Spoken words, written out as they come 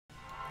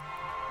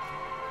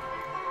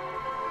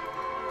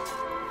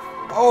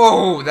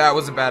Oh, that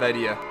was a bad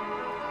idea.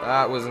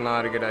 That was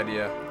not a good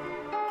idea.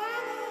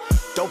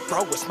 Don't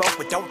throw with smoke,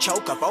 but don't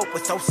choke. A boat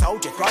with so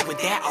soldier, throwing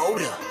that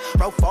odor.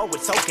 Roll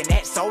forward, soaking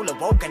that solar,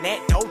 woken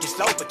that dough, just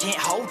slow, but can't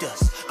hold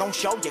us. Gon'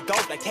 show you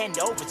gold like 10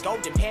 novas,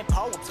 golden pen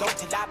poems, go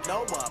till I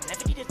blow up.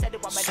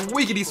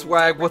 Swiggity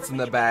swag, what's in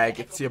the bag?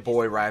 It's your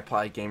boy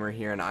Ryply Gamer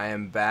here, and I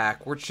am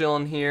back. We're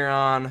chilling here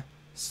on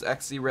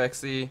Sexy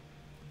Rexy,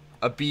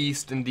 a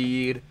beast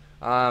indeed.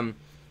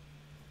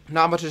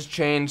 Not much has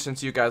changed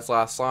since you guys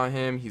last saw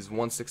him. He's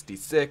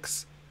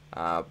 166.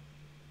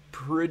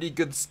 Pretty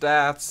good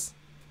stats.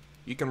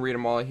 You can read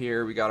them all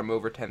here. We got him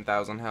over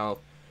 10,000 health.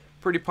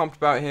 Pretty pumped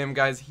about him,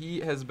 guys. He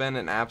has been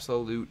an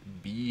absolute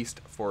beast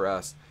for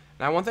us.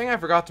 Now, one thing I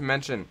forgot to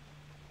mention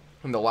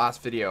in the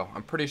last video,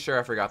 I'm pretty sure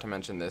I forgot to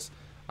mention this,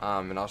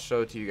 and I'll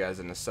show it to you guys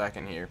in a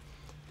second here,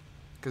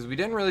 because we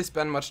didn't really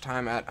spend much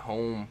time at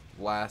home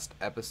last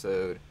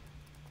episode.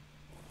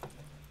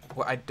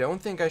 What I don't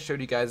think I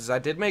showed you guys is I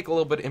did make a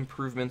little bit of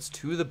improvements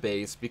to the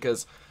base,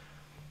 because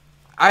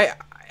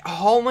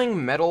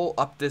hauling metal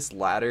up this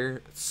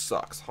ladder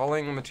sucks.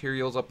 Hauling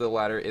materials up the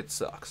ladder, it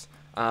sucks.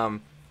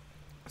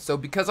 So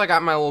because I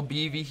got my little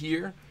BV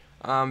here,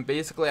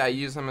 basically I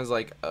use him as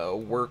like a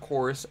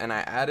workhorse, and I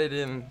added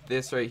in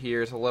this right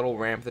here. It's a little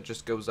ramp that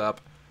just goes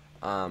up,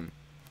 and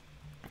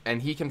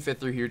he can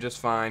fit through here just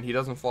fine. He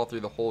doesn't fall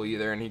through the hole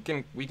either, and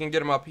we can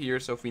get him up here.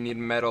 So if we need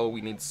metal,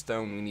 we need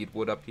stone, we need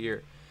wood up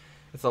here,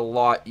 it's a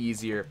lot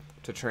easier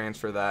to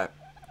transfer that.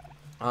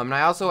 And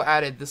I also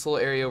added this little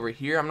area over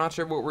here. I'm not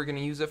sure what we're going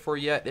to use it for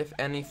yet, if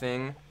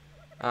anything.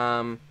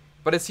 But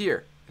it's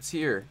here. It's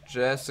here,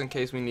 just in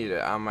case we need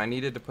it. I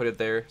needed to put it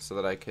there so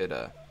that I could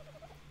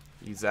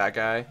use that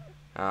guy.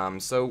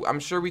 So I'm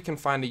sure we can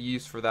find a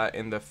use for that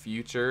in the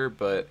future,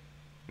 but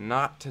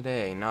not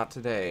today. Not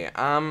today.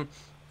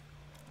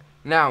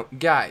 Now,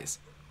 guys,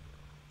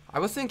 I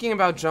was thinking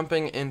about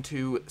jumping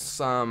into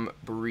some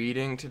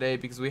breeding today,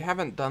 because we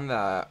haven't done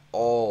that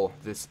all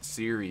this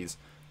series.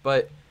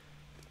 But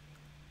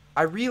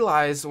I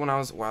realized when I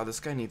was, wow, this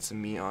guy needs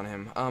some meat on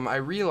him. I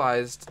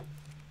realized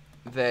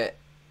that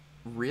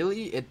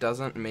really it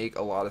doesn't make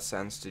a lot of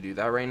sense to do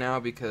that right now,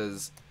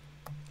 because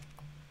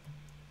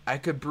I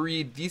could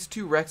breed these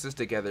two Rexes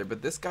together,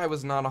 but this guy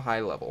was not a high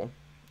level.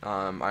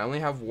 I only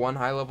have one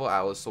high level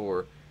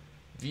Allosaur.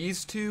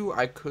 These two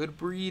I could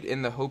breed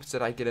in the hopes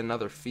that I get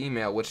another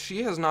female, which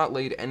she has not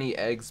laid any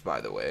eggs, by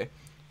the way.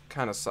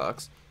 Kinda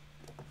sucks.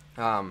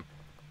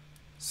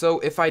 So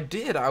if I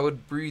did, I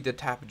would breed the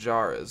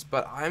Tapajaras,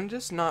 but I'm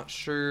just not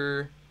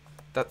sure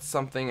that's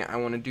something I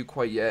want to do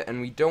quite yet,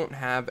 and we don't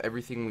have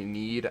everything we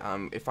need.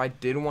 If I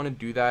did want to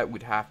do that,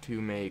 we'd have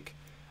to make,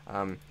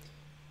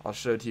 I'll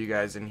show it to you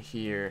guys in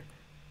here.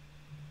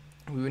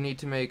 We would need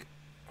to make,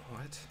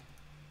 what?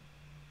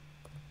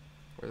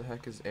 Where the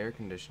heck is air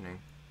conditioning?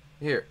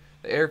 Here,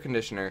 the air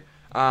conditioner,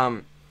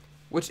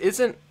 which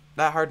isn't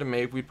that hard to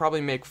make. We'd probably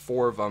make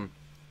 4 of them.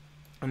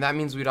 And that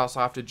means we'd also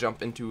have to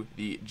jump into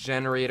the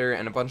generator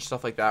and a bunch of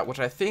stuff like that, which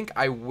I think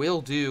I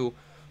will do.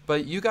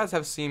 But you guys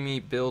have seen me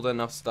build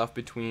enough stuff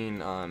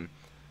between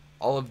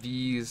all of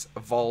these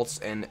vaults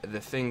and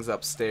the things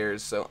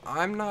upstairs, so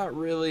I'm not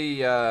really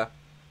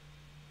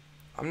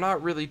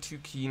too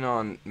keen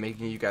on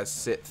making you guys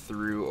sit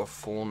through a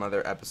full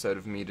another episode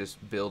of me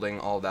just building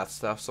all that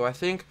stuff. So I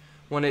think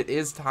when it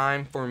is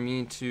time for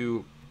me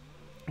to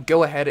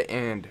go ahead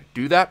and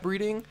do that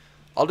breeding,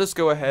 I'll just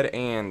go ahead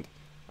and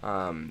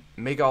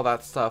make all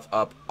that stuff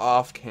up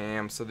off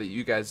cam so that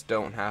you guys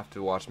don't have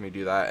to watch me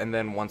do that, and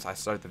then once I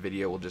start the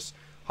video we'll just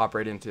hop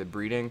right into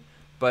breeding.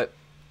 But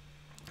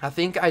I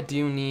think I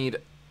do need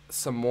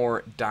some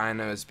more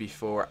dinos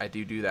before I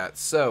do that.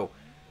 So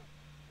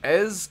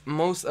as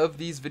most of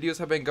these videos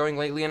have been going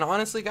lately, and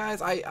honestly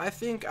guys, I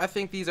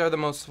think these are the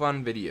most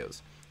fun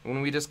videos,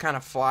 when we just kind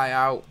of fly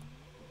out,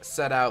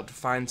 set out to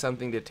find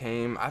something to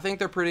tame. I think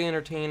they're pretty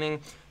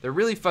entertaining, they're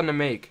really fun to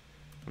make.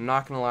 I'm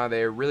not gonna lie,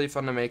 they are really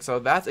fun to make, so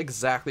that's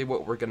exactly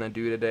what we're gonna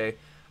do today.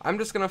 I'm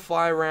just gonna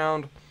fly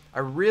around.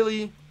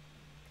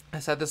 I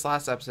said this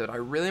last episode, I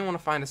really want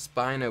to find a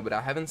Spino, but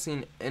I haven't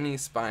seen any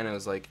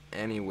Spinos like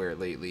anywhere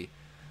lately.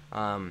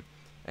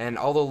 And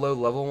all the low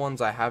level ones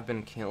I have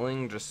been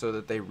killing just so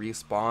that they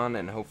respawn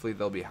and hopefully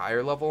they'll be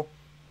higher level.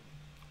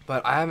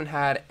 But I haven't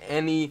had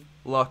any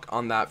luck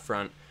on that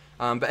front.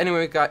 But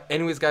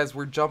anyways guys,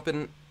 we're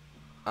jumping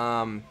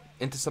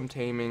into some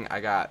taming.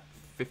 I got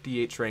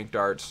 58 trank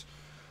darts.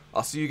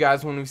 I'll see you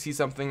guys when we see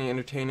something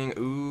entertaining.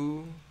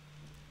 Ooh.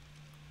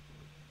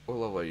 What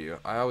level are you?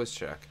 I always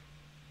check.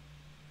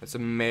 It's a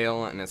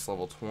male and it's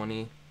level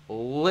 20.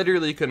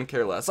 Literally couldn't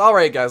care less.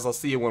 Alright guys, I'll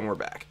see you when we're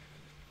back.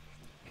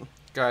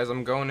 Guys,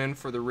 I'm going in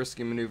for the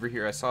risky maneuver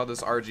here. I saw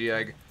this RG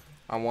egg.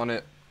 I want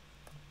it.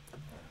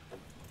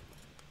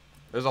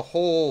 There's a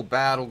whole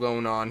battle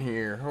going on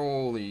here.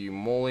 Holy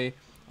moly.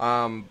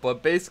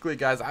 But basically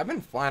guys, I've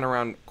been flying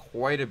around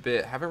quite a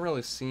bit. Haven't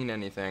really seen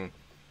anything.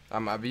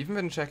 I've even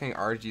been checking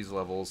RG's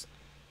levels.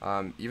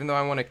 Even though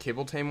I want a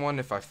kibble tame one,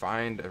 if I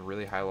find a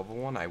really high level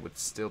one, I would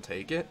still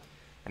take it.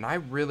 and I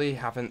really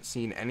haven't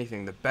seen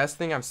anything. The best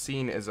thing I've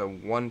seen is a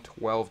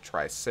 112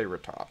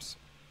 Triceratops,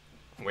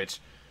 which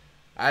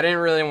I didn't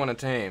really want to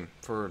tame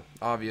for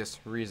obvious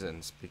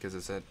reasons because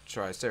it's a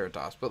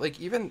Triceratops. But like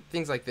even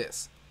things like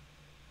this,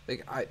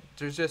 like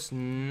there's just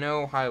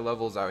no high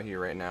levels out here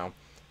right now.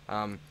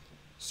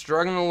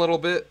 Struggling a little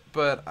bit,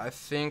 but I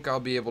think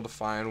I'll be able to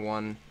find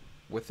one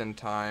within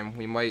time.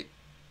 We might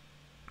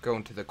go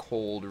into the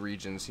cold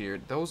regions here.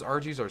 Those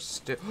RGs are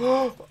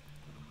still.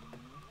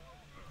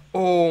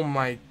 Oh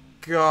my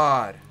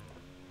god.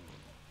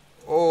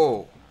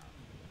 Oh,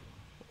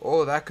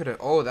 that could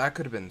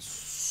have been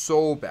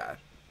so bad.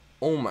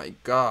 Oh my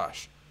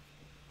gosh.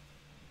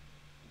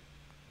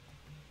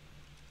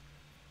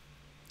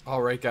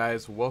 Alright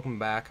guys, welcome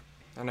back.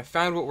 And I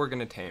found what we're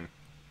gonna tame.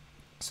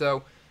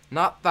 So,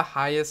 not the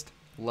highest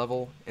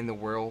level in the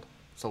world.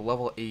 It's a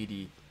level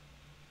 80.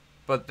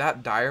 But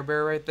that dire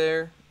bear right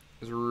there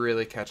is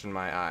really catching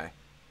my eye.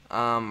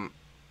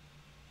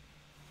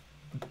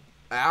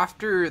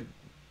 After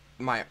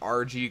my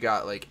RG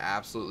got like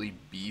absolutely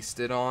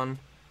beasted on,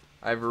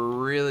 I've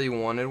really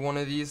wanted one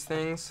of these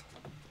things.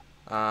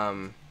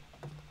 Now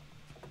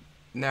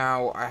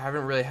I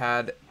haven't really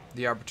had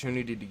the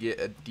opportunity to get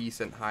a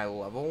decent high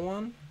level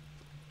one,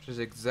 which is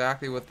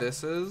exactly what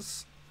this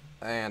is,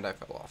 and I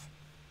fell off.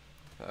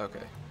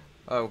 Okay.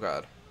 Oh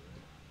god.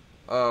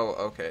 Oh,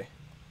 okay.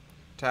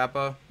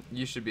 Tappa,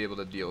 you should be able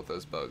to deal with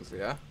those bugs,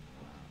 yeah?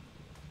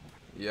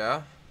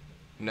 Yeah?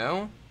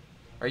 No?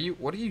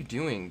 What are you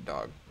doing,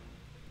 dog?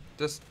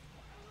 Just...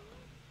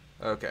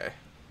 Okay.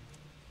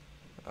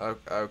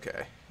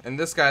 Okay. And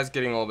this guy's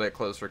getting a little bit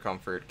close for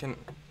comfort.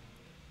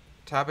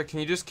 Tappa, can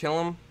you just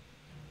kill him?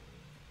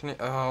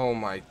 Oh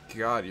my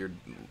god,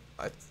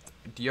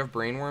 do you have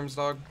brain worms,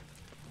 dog?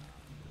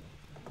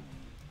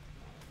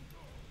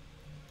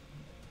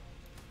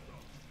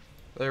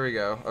 There we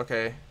go.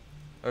 Okay.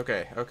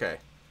 Okay, okay.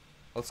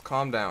 Let's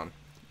calm down.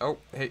 Oh,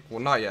 hey,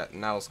 well not yet.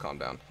 Now let's calm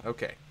down.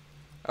 Okay.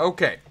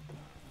 Okay.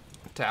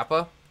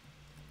 Tappa,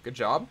 good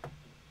job.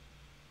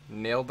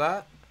 Nailed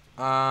that.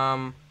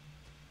 I'm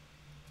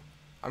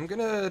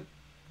gonna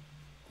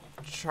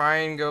try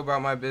and go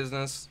about my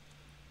business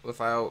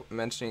without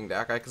mentioning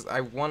that guy, because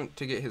I want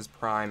to get his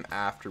prime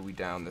after we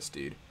down this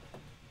dude.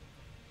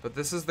 But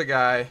this is the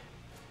guy.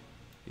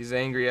 He's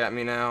angry at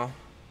me now.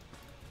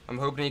 I'm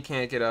hoping he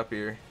can't get up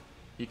here.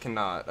 He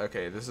cannot.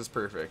 Okay, this is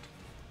perfect.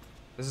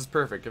 This is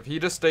perfect. If he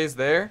just stays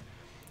there,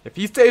 if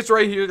he stays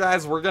right here,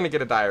 guys, we're gonna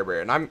get a dire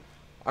bear. And I'm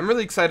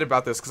really excited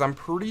about this because I'm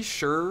pretty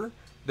sure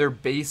their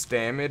base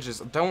damage is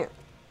don't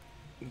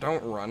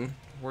run.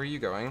 Where are you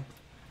going?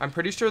 I'm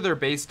pretty sure their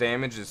base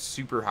damage is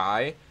super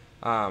high.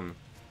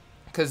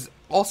 Because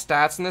all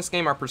stats in this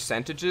game are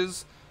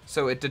percentages,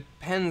 so it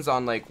depends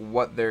on like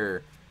what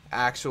their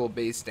actual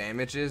base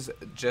damage is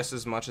just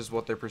as much as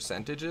what their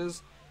percentage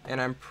is. And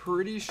I'm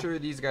pretty sure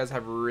these guys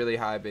have really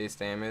high base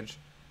damage,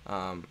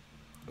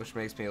 which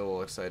makes me a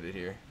little excited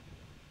here.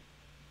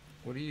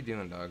 What are you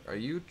doing, dog? Are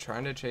you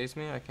trying to chase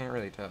me? I can't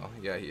really tell.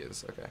 Yeah, he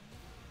is. Okay.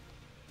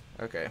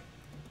 Okay.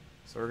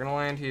 So we're gonna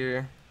land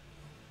here.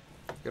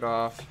 Get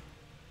off.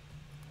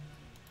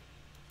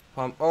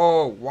 Pump.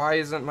 Oh, why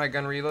isn't my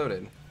gun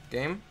reloaded?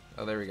 Game?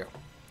 Oh, there we go.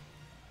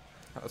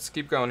 Let's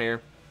keep going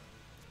here.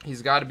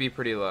 He's got to be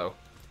pretty low.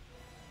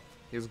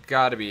 He's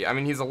got to be. I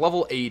mean, he's a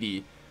level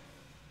 80.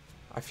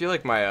 I feel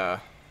like my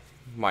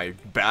my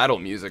battle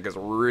music is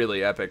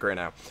really epic right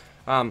now.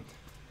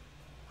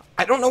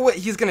 I don't know what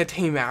he's gonna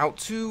tame out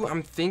to.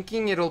 I'm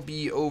thinking it'll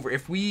be over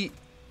if we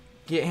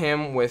get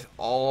him with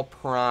all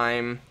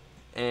prime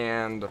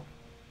and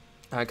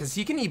because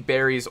he can eat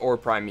berries or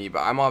prime meat, but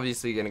I'm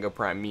obviously gonna go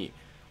prime meat.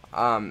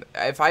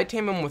 If I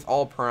tame him with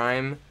all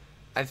prime,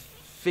 I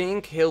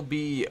think he'll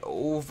be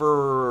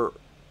over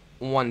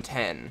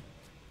 110,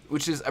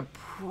 which is a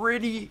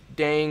pretty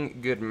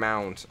dang good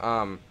mount.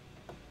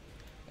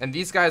 And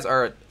these guys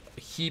are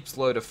heaps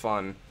load of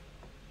fun.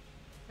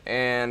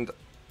 And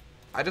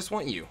I just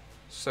want you.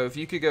 So if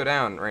you could go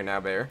down right now,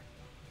 bear.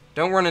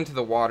 Don't run into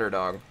the water,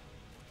 dog.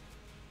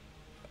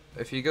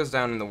 If he goes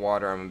down in the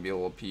water, I'm going to be a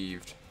little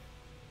peeved.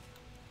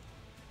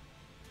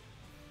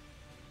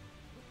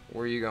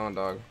 Where are you going,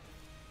 dog?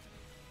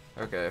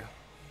 Okay.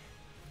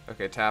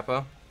 Okay,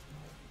 Tappa.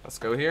 Let's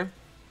go here.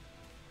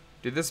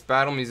 Dude, this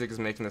battle music is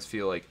making this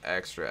feel like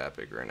extra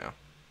epic right now.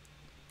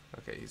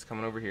 Okay, he's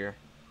coming over here.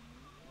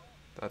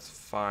 That's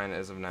fine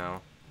as of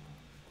now.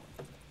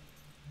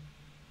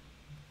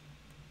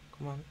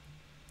 Come on.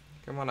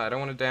 Come on, I don't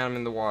want to down him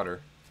in the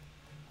water.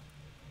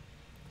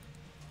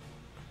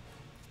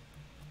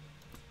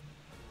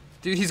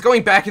 Dude, he's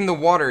going back in the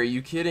water. Are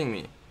you kidding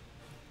me?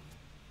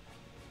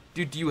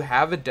 Dude, do you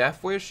have a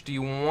death wish? Do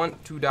you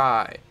want to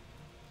die?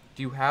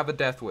 Do you have a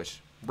death wish?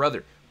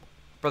 Brother,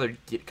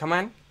 come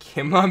on.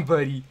 Come on,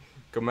 buddy.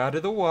 Come out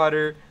of the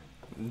water.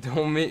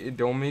 Don't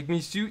make me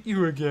shoot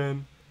you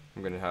again.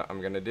 I'm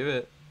gonna do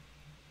it.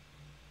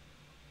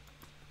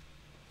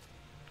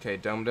 Okay,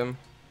 domed him.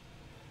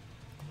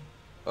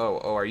 Oh,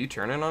 are you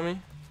turning on me?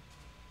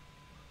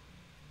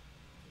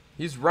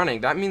 He's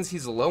running. That means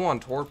he's low on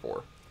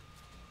torpor.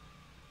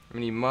 I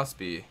mean, he must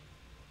be.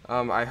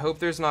 I hope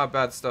there's not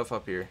bad stuff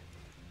up here.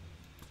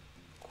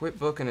 Quit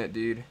booking it,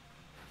 dude.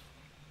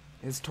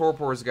 His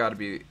torpor's got to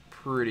be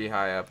pretty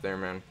high up there,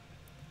 man.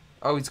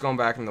 Oh, he's going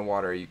back in the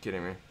water. Are you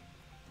kidding me?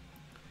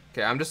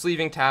 Okay, I'm just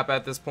leaving tap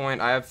at this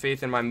point. I have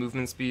faith in my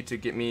movement speed to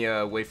get me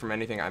away from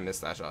anything. I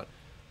missed that shot.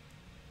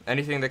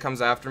 Anything that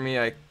comes after me,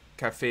 I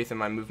have faith in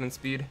my movement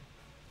speed.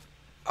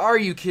 Are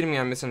you kidding me?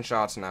 I'm missing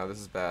shots now. This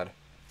is bad.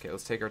 Okay,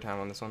 let's take our time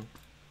on this one.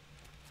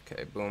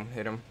 Okay, boom.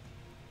 Hit him.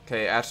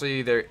 Okay,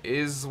 actually, there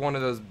is one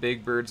of those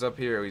big birds up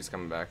here. Oh, he's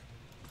coming back.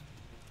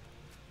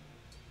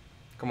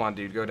 Come on,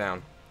 dude. Go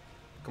down.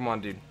 Come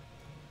on, dude.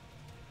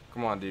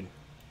 Come on, dude.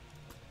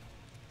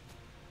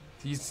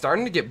 He's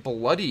starting to get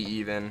bloody,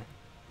 even.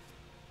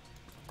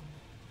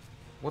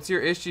 What's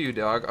your issue,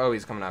 dog? Oh,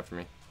 he's coming after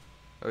me.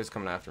 Oh, he's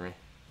coming after me.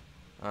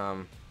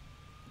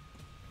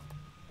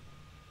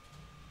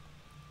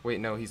 Wait,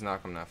 no, he's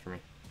not coming after me.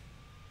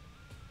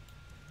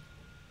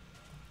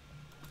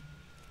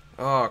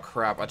 Oh,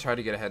 crap. I tried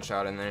to get a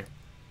headshot in there.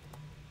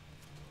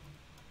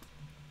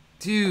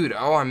 Dude,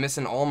 oh, I'm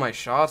missing all my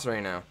shots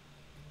right now.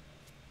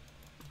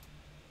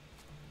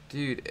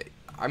 Dude,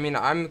 I mean,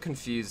 I'm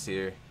confused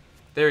here.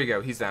 There you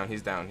go. He's down.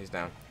 He's down. He's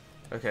down.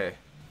 Okay.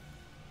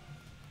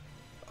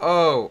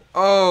 Oh,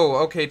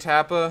 okay,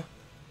 Tappa.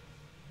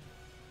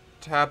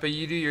 Tappa,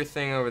 you do your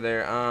thing over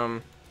there.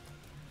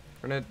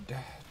 We're gonna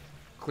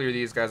clear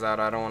these guys out.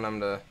 I don't want them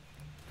to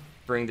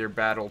bring their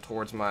battle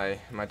towards my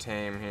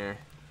tame here.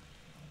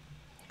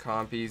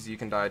 Compies, you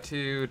can die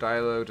too.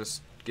 Dilo,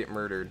 just get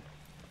murdered.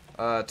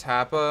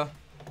 Tappa,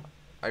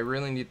 I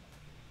really need...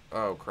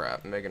 Oh,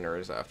 crap. Mega Nerd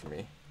is after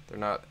me. They're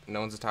not... No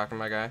one's attacking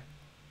my guy?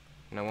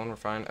 No one? We're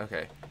fine?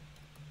 Okay.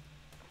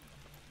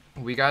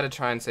 We gotta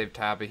try and save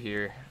Tappa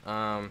here.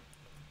 You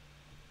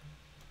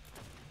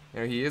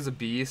know, he is a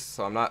beast,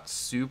 so I'm not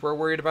super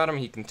worried about him.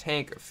 He can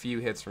tank a few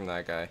hits from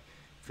that guy,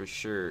 for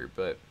sure,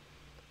 but...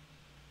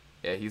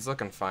 Yeah, he's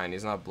looking fine.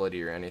 He's not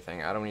bloody or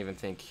anything. I don't even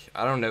think...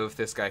 I don't know if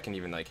this guy can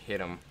even, like, hit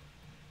him.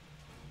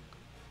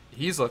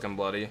 He's looking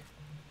bloody.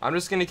 I'm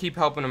just gonna keep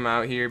helping him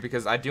out here,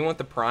 because I do want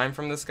the prime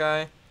from this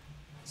guy.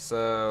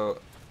 So...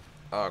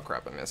 Oh,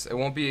 crap, I missed. It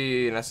won't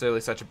be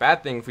necessarily such a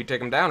bad thing if we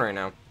take him down right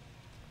now.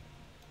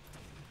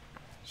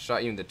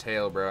 Shot you in the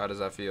tail, bro. How does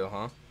that feel,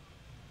 huh?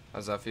 How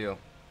does that feel?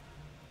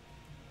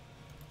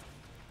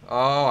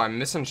 Oh, I'm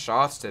missing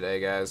shots today,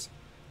 guys.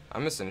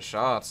 I'm missing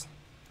shots.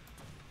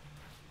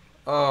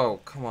 Oh,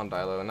 come on,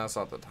 Dilo. And that's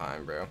not the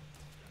time, bro.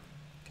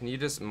 Can you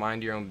just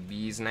mind your own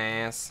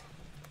business?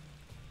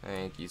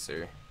 Thank you,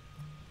 sir.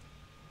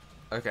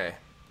 Okay.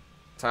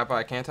 Tappa,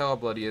 I can't tell how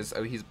bloody he is.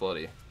 Oh, he's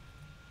bloody.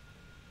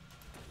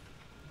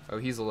 Oh,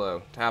 he's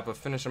low. Tappa,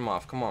 finish him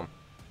off. Come on.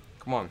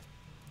 Come on.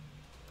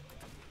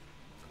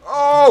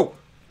 Oh!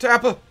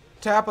 Tappa!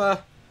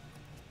 Tappa!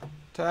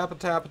 Tappa,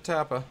 Tappa,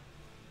 Tappa.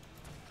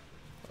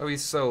 Oh,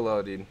 he's so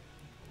low, dude.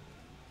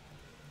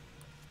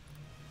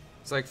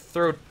 It's like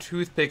throw a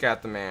toothpick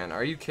at the man.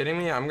 Are you kidding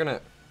me? I'm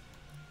gonna...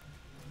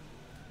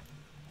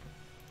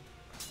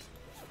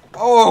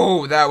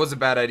 Oh, that was a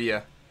bad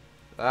idea.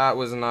 That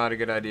was not a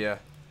good idea.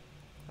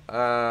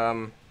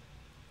 Wow,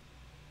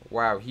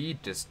 he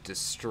just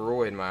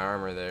destroyed my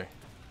armor there.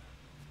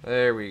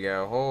 There we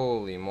go.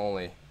 Holy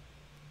moly.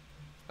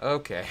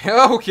 Okay.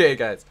 Okay,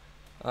 guys.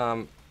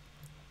 Are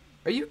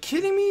you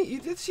kidding me?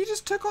 She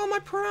just took all my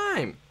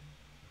prime.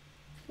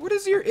 What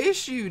is your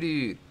issue,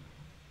 dude?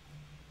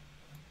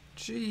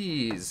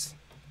 Jeez.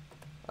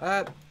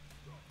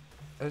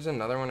 There's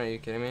another one. Are you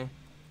kidding me?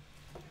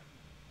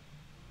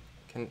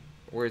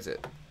 Where is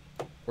it?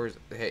 Where's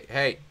it?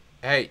 Hey.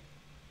 Okay.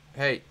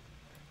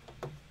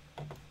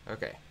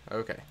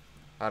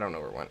 I don't know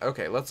where it went.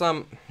 Okay, let's,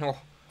 oh,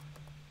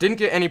 didn't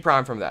get any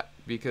prime from that,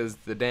 because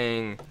the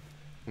dang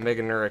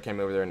Mega Nura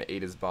came over there and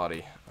ate his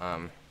body.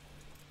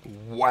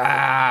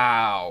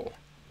 Wow.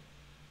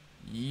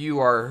 You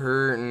are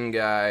hurting,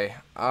 guy.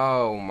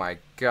 Oh my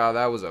god,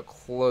 that was a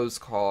close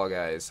call,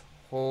 guys.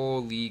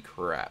 Holy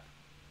crap.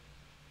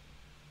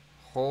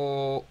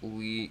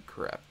 Holy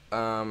crap.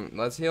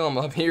 Let's heal him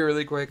up here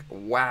really quick.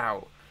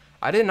 Wow.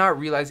 I did not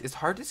realize, it's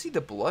hard to see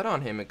the blood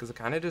on him because it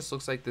kind of just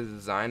looks like the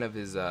design of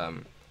his,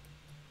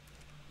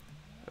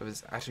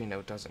 actually no,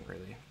 it doesn't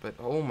really. But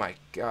oh my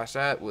gosh,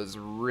 that was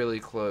really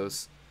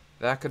close.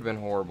 That could have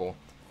been horrible.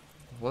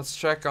 Let's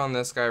check on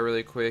this guy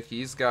really quick.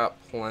 He's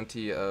got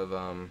plenty of,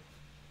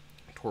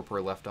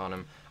 torpor left on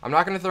him. I'm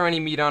not going to throw any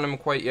meat on him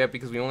quite yet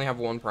because we only have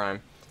one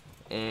prime.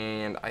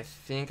 And I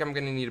think I'm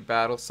going to need to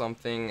battle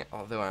something,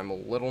 although I'm a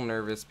little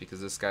nervous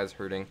because this guy's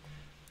hurting.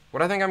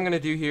 What I think I'm going to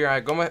do here,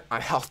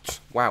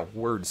 wow,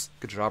 words.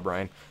 Good job,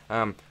 Ryan.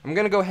 I'm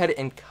going to go ahead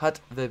and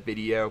cut the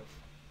video,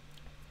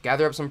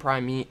 gather up some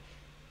prime meat,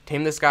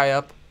 tame this guy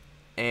up,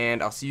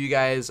 and I'll see you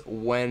guys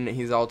when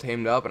he's all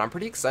tamed up. And I'm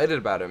pretty excited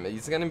about him.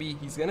 He's going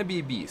to be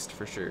a beast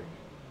for sure.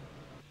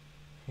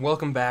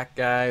 Welcome back,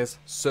 guys.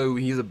 So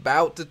he's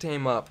about to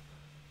tame up.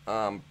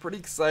 Pretty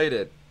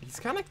excited. He's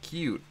kind of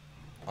cute.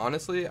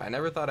 Honestly, I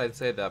never thought I'd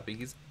say that, but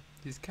he's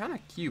kind of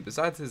cute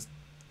besides his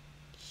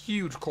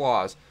huge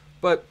claws.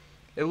 But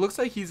it looks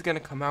like he's going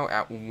to come out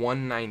at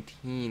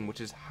 119,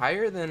 which is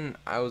higher than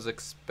I was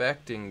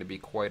expecting, to be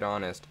quite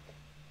honest.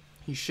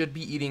 He should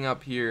be eating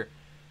up here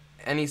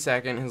any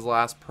second, his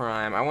last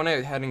prime. I went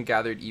ahead and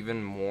gathered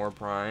even more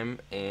prime,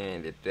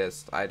 and it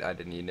just, I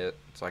didn't need it,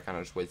 so I kind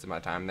of just wasted my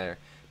time there.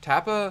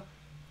 Tappa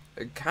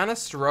kind of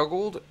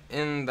struggled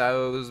in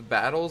those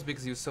battles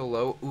because he was so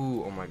low.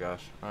 Ooh, oh my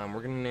gosh.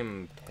 We're gonna name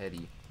him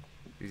Teddy.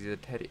 He's a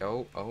teddy.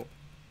 Oh,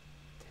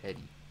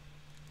 Teddy.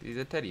 He's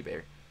a teddy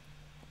bear.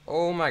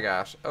 Oh my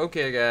gosh.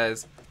 Okay,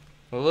 guys.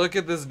 Look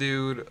at this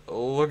dude.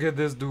 Look at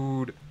this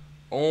dude.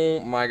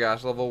 Oh my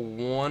gosh. Level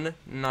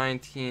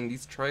 119.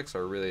 These trikes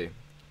are really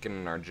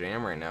getting in our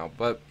jam right now.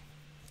 But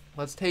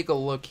let's take a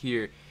look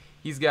here.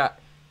 He's got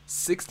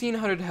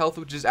 1600 health,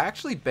 which is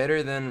actually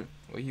better than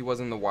what he was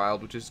in the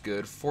wild, which is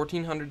good.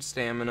 1400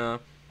 stamina.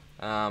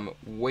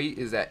 Weight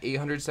is at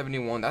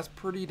 871. That's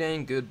pretty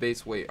dang good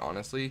base weight,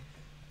 honestly.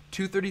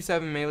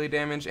 237 melee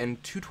damage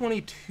and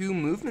 222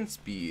 movement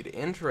speed.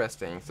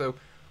 Interesting. So,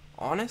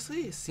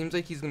 honestly, it seems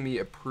like he's going to be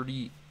a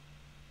pretty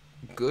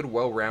good,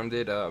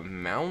 well-rounded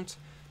mount.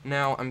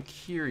 Now, I'm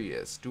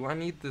curious. Do I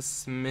need the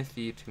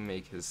smithy to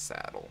make his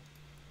saddle?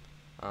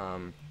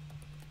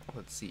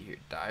 Let's see here.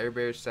 Dire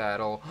Bear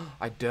saddle.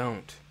 I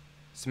don't.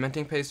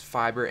 Cementing paste,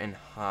 fiber, and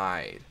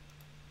hide.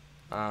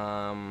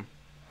 How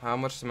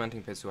much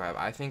cementing paste do I have?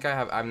 I think I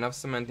have enough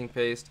cementing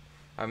paste.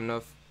 I have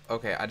enough.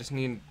 Okay, I just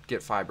need to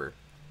get fiber.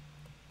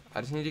 I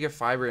just need to get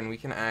fiber, and we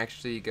can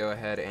actually go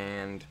ahead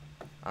and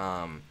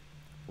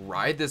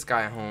ride this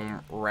guy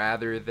home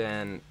rather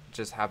than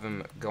just have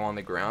him go on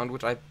the ground,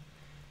 which I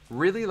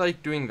really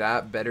like doing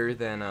that better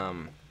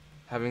than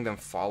having them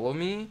follow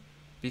me,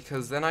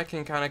 because then I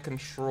can kind of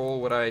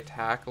control what I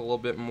attack a little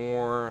bit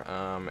more,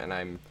 and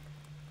I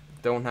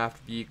don't have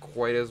to be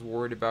quite as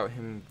worried about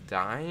him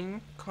dying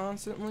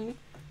constantly.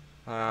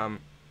 And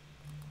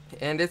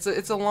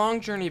it's a long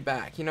journey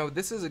back. You know,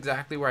 this is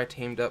exactly where I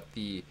tamed up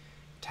the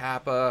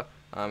Tappa.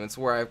 It's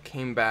where I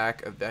came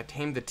back. I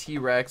tamed the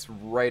T-Rex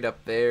right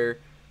up there.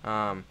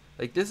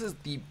 Like, this is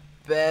the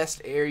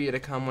best area to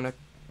come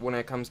when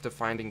it comes to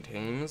finding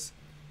tames.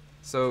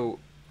 So,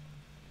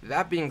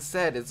 that being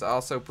said, it's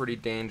also pretty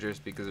dangerous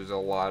because there's a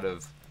lot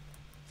of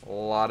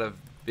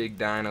big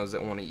dinos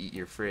that want to eat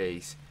your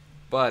face.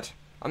 But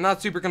I'm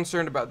not super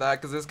concerned about that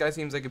because this guy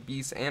seems like a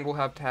beast, and we'll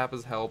have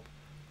Tappa's help.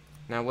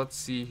 Now let's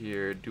see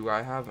here. Do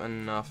I have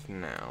enough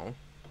now?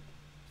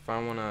 If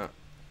I wanna,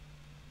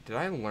 did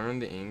I learn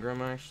the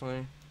Ingram actually?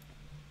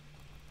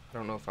 I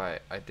don't know if I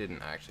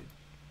didn't actually.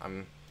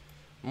 I'm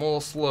a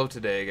little slow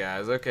today,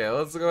 guys. Okay,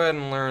 let's go ahead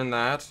and learn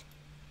that.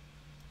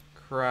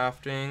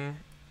 Crafting.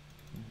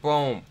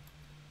 Boom.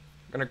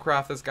 I'm gonna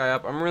craft this guy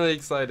up. I'm really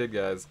excited,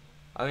 guys.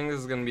 I think this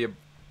is gonna be a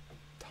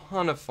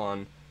ton of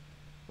fun.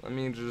 Let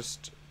me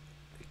just,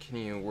 can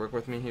you work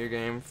with me here,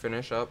 game?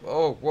 Finish up.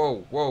 Oh,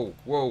 whoa, whoa,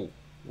 whoa,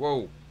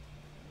 whoa.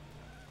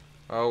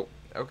 Oh,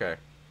 okay.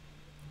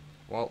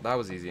 Well, that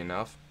was easy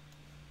enough.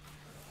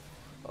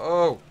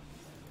 Oh.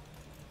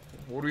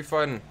 What are we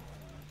fighting?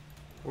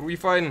 What are we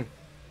fighting?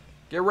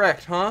 Get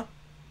wrecked, huh?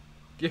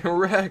 Get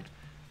wrecked.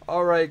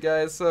 Alright,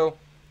 guys, so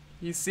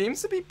he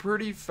seems to be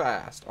pretty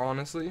fast,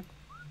 honestly.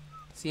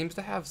 Seems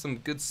to have some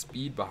good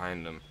speed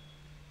behind him.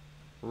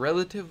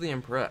 Relatively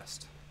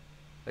impressed.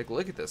 Like,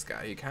 look at this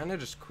guy. He kind of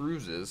just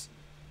cruises.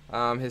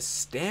 His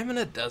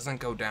stamina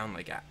doesn't go down,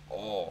 like, at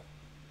all.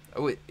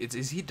 Oh,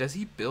 does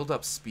he build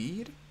up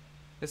speed?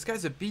 This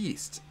guy's a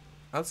beast.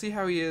 Let's see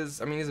how he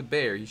is. I mean, he's a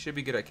bear. He should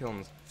be good at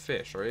killing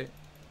fish, right?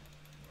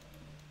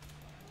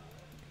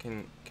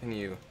 Can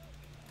you...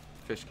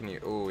 Fish, can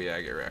you... Oh, yeah,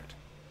 I get wrecked.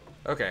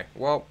 Okay,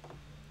 well,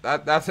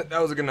 that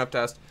was a good enough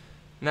test.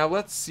 Now,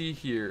 let's see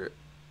here.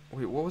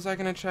 Wait, what was I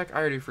going to check? I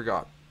already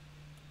forgot.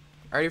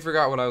 I already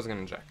forgot what I was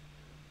going to check.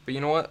 But you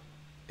know what?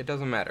 It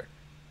doesn't matter.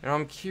 Now,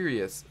 I'm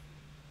curious.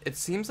 It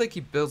seems like he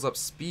builds up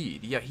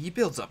speed. Yeah, he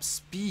builds up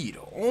speed.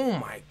 Oh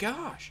my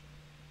gosh.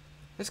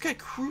 This guy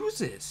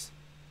cruises.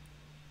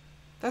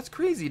 That's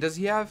crazy. Does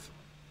he have...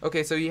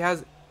 Okay, so he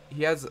has...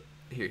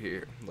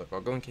 Here. Look,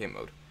 I'll go in K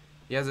mode.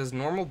 He has his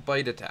normal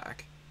bite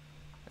attack.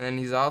 And then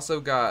he's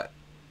also got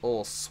a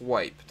little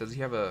swipe. Does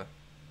he have a...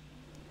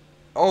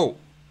 Oh!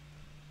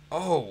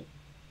 Oh!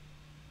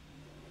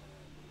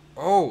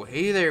 Oh,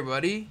 hey there,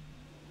 buddy.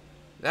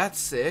 That's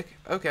sick.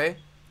 Okay.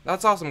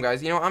 That's awesome,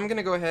 guys. You know, I'm going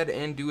to go ahead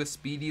and do a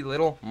speedy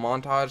little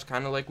montage,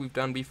 kind of like we've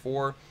done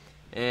before.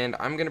 And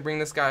I'm going to bring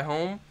this guy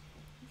home.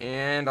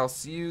 And I'll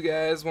see you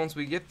guys once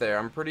we get there.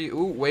 I'm pretty...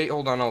 Ooh, wait,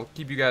 hold on. I'll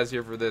keep you guys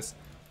here for this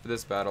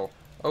battle.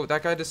 Oh,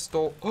 that guy just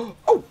stole...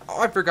 Oh,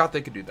 I forgot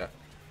they could do that.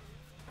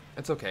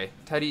 It's okay.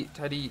 Teddy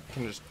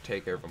can just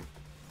take care of him.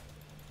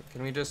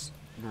 Can we just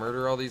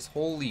murder all these?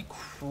 Holy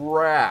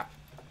crap.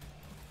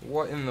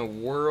 What in the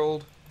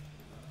world?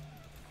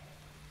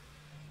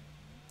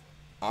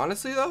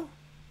 Honestly, though,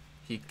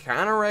 he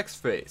kind of wrecks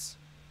face.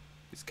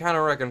 He's kind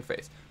of wrecking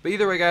face. But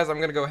either way, guys, I'm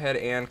going to go ahead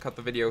and cut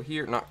the video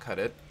here. Not cut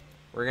it.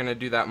 We're going to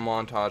do that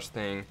montage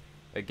thing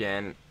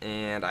again.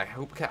 And I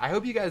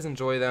hope you guys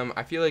enjoy them.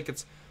 I feel like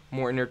it's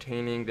more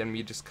entertaining than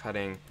me just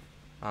cutting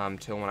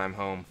till when I'm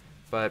home.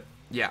 But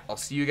yeah, I'll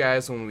see you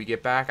guys when we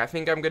get back. I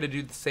think I'm going to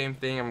do the same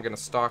thing. I'm going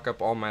to stock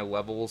up all my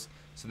levels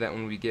so that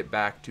when we get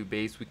back to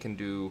base, we can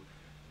do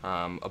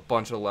a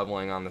bunch of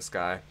leveling on this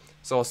guy.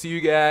 So I'll see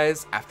you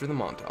guys after the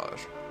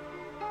montage.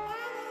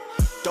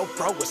 Don't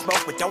throw with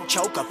smoke, but don't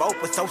choke. A vote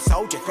with so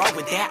soldier, throwing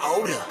that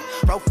odor.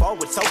 Roll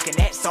forward, soaking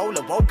that soul,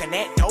 awoken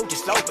that doja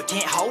slow, but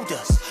can't hold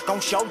us. Gon'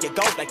 show you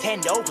gold like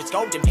 10 novas,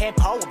 golden pen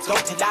poems, go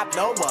till I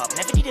blow up.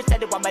 Never need to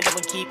set it while metal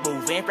and keep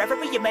moving.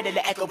 Forever your metal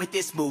to echo with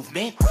this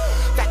movement.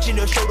 Faction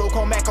of show,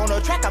 come back on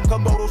the track. I'm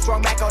Komodo,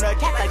 strong back on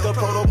attack like a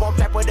proto bomb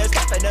trap with a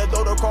stop and a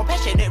load of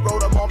compassionate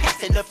road. I'm on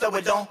passing the flow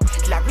along.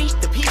 Till I reach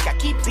the peak, I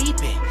keep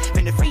leaping.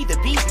 Finna free the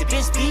beast, the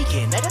been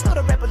speaking. Let us know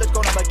the rebel is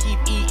gone, I'ma keep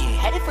eating.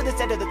 Headed for the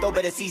center of the throw,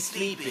 better see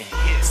sleeping.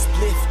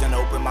 Spliff done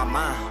open my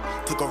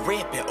mind. Took a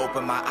rip and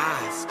opened my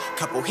eyes.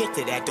 Couple hits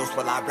to that dose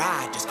while I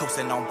ride. Just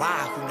coasting on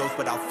by, who knows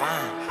what I'll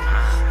find.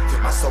 Use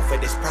my soul for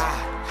this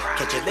pride.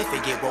 Catch a lift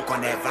and get woke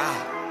on that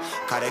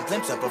vibe. Caught a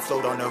glimpse of a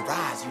float on the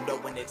rise. You know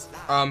when it's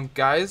live.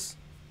 Guys,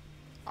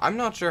 I'm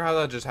not sure how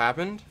that just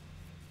happened,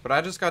 but I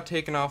just got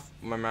taken off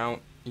my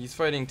mount. He's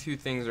fighting two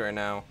things right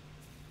now.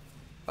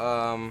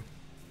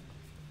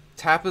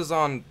 Tap is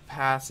on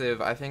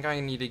passive. I think I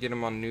need to get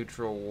him on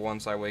neutral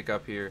once I wake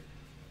up here.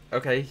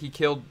 Okay, he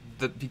killed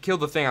the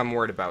thing I'm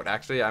worried about.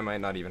 Actually, I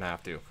might not even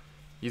have to.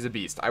 He's a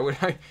beast. I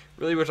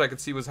really wish I could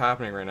see what's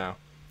happening right now.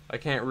 I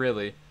can't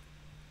really.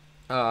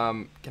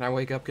 Can I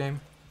wake up, game?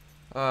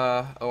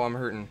 Oh, I'm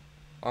hurting.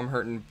 I'm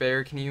hurting.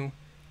 Bear, can you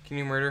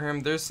murder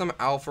him? There's some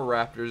alpha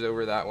raptors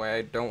over that way.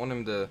 I don't want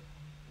him to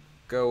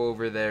go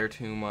over there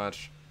too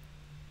much.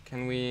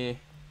 Can we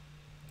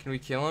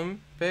kill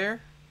him,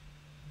 Bear?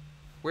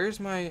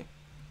 Where's my...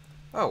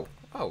 Oh.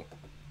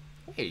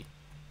 Hey.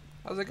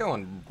 How's it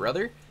going,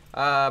 brother?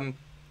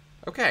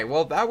 Okay,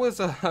 well, that was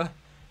a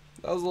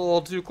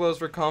little too close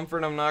for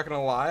comfort, I'm not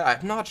gonna lie.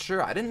 I'm not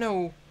sure. I didn't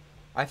know...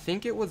 I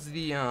think it was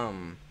the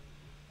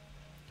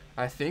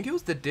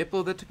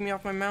Diplo that took me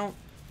off my mount.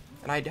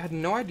 And I had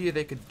no idea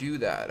they could do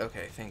that.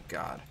 Okay, thank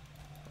God.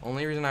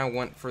 Only reason I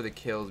went for the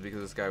kills because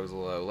this guy was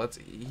low. Let's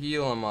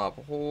heal him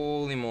up.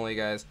 Holy moly,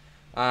 guys.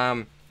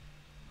 That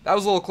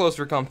was a little close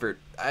for comfort.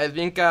 I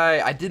think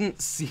I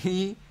didn't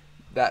see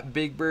that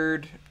big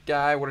bird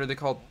guy. What are they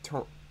called?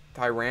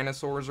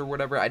 Tyrannosaurs or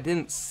whatever. I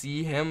didn't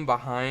see him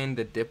behind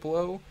the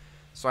Diplo.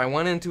 So I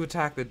went in to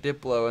attack the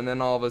Diplo, and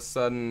then all of a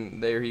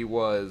sudden, there he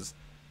was,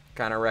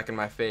 kind of wrecking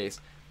my face.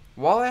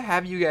 While I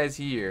have you guys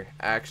here,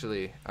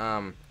 actually,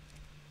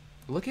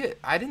 look at,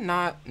 I did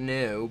not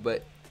know,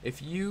 but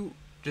if you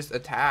just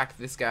attack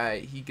this guy,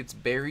 he gets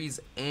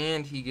berries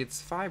and he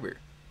gets fiber,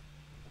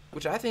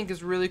 which I think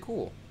is really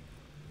cool.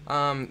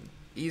 That's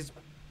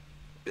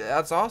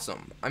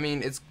awesome. I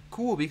mean, it's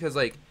cool because,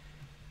 like,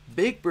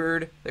 Big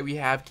Bird that we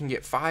have can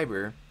get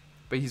fiber,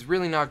 but he's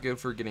really not good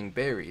for getting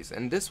berries.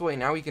 And this way,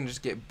 now we can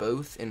just get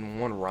both in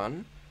one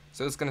run.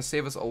 So it's going to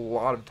save us a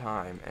lot of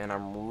time, and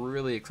I'm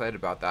really excited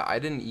about that. I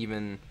did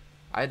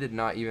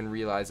not even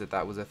realize that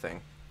that was a thing.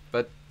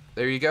 But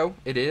there you go.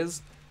 It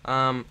is.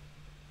 Where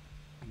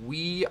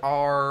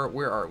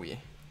are we?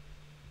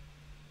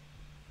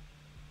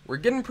 We're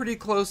getting pretty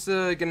close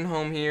to getting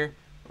home here.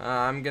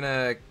 I'm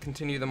gonna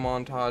continue the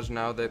montage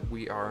now that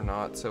we are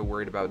not so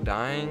worried about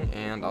dying,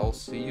 and I'll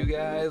see you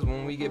guys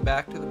when we get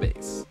back to the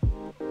base.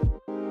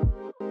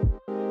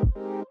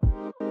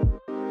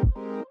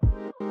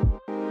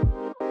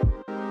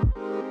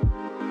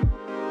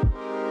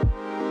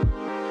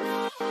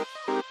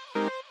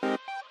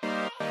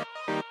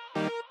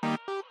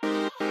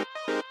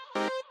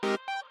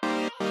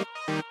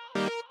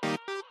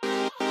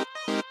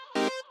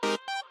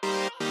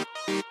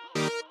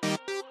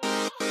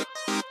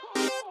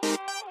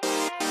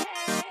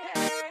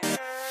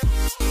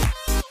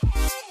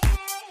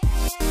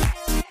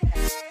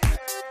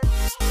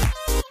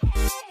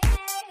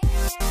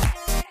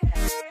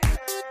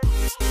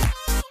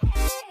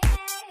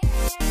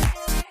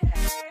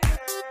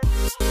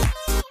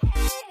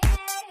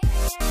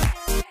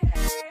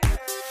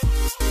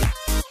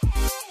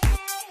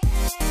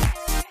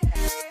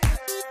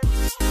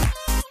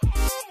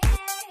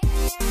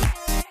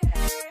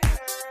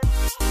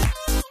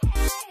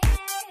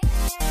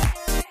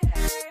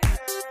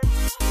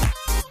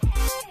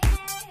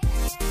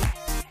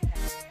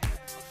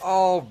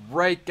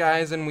 Alright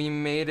guys, and we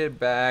made it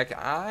back.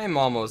 I'm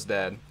almost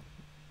dead.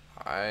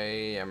 I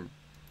am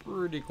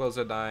pretty close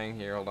to dying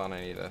here. Hold on,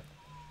 I need to...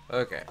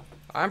 Okay.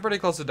 I'm pretty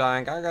close to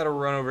dying. I gotta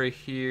run over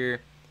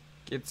here,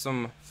 get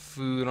some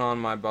food on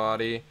my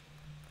body.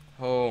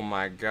 Oh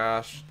my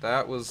gosh,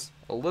 that was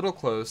a little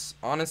close.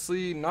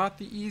 Honestly, not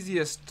the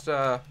easiest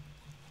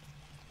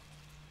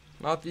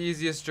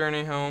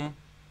journey home.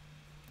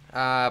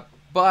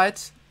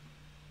 But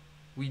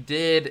we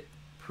did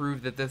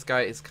prove that this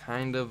guy is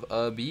kind of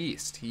a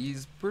beast.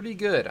 He's pretty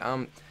good.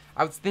 I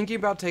was thinking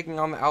about taking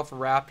on the Alpha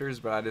Raptors,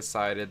 but I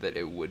decided that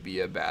it would be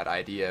a bad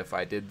idea if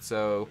I did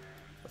so.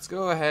 Let's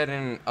go ahead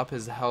and up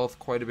his health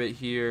quite a bit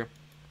here.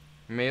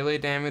 Melee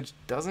damage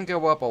doesn't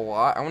go up a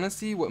lot. I want to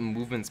see what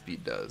movement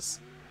speed does.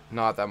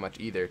 Not that much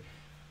either.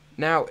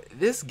 Now,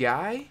 this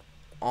guy,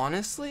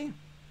 honestly,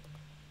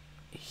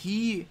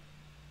 he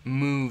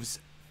moves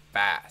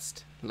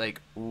fast, like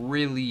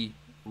really,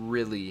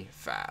 really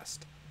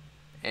fast.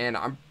 And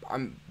I'm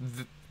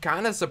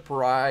kind of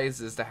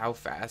surprised as to how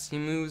fast he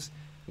moves.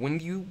 When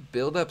you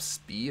build up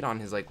speed on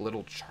his like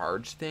little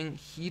charge thing,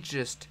 he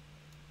just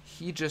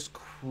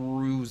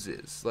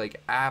cruises,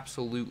 like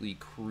absolutely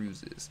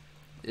cruises.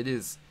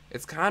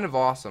 It's kind of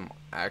awesome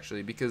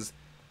actually, because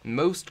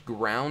most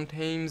ground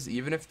tames,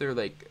 even if they're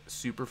like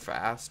super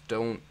fast,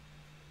 don't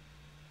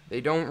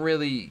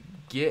really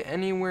get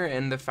anywhere,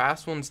 and the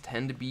fast ones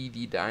tend to be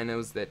the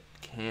dinos that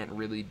can't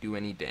really do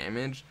any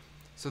damage.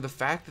 So the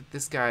fact that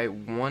this guy,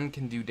 1,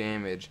 can do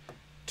damage,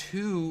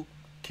 2,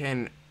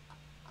 can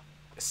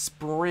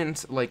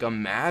sprint like a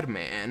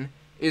madman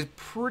is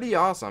pretty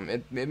awesome.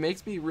 It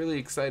makes me really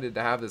excited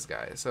to have this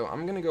guy. So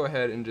I'm gonna go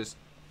ahead and just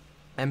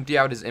empty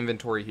out his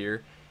inventory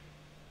here.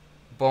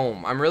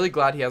 Boom. I'm really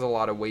glad he has a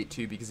lot of weight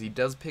too, because he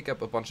does pick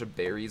up a bunch of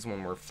berries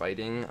when we're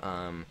fighting,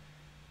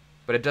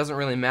 but it doesn't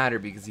really matter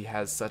because he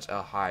has such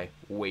a high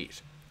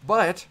weight.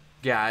 But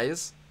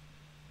guys,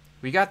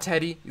 we got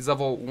Teddy. He's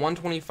level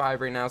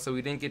 125 right now, so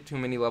we didn't get too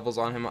many levels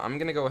on him. I'm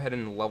gonna go ahead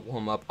and level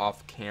him up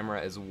off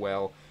camera as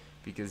well,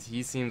 because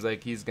he seems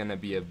like he's gonna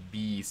be a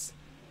beast.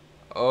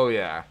 Oh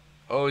yeah,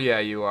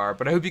 you are.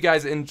 But I hope you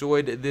guys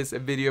enjoyed this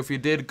video. If you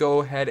did,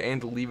 go ahead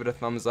and leave it a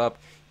thumbs up.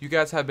 You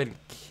guys have been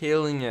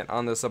killing it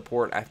on the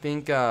support. I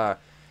think 2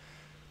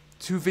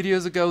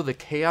 videos ago, the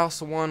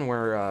chaos one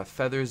where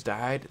Feathers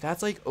died,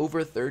 that's like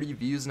over 30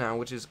 views now,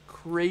 which is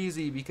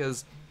crazy,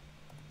 because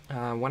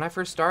when I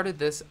first started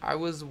this, I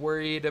was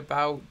worried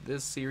about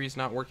this series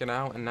not working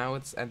out, and now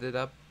it's ended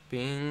up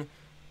being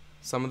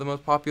some of the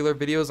most popular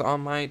videos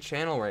on my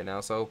channel right now.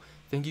 So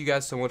thank you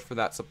guys so much for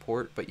that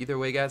support. But either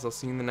way, guys, I'll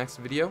see you in the next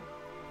video.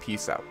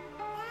 Peace out.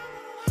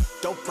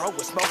 Don't throw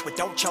with smoke, but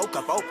don't choke.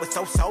 A vote with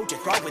so soldier,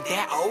 throwing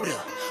that odor.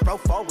 Roll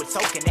forward,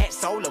 soaking that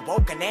solar,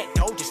 woken that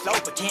dough, just slow,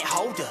 but can't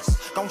hold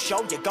us. Gon'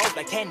 show you gold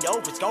like 10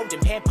 novas, golden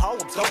pen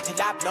poems, go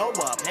till I blow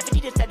up. Never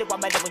need to set it while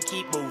metal and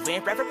keep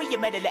moving. Forever your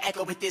metal to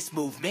echo with this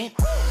movement.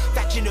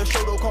 Faction of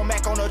shoulder, come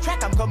back on the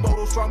track. I'm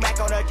Komodo, strong back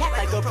on attack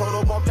like a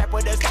proto bomb trap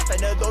with a snap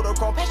and a loader,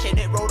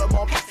 passionate road.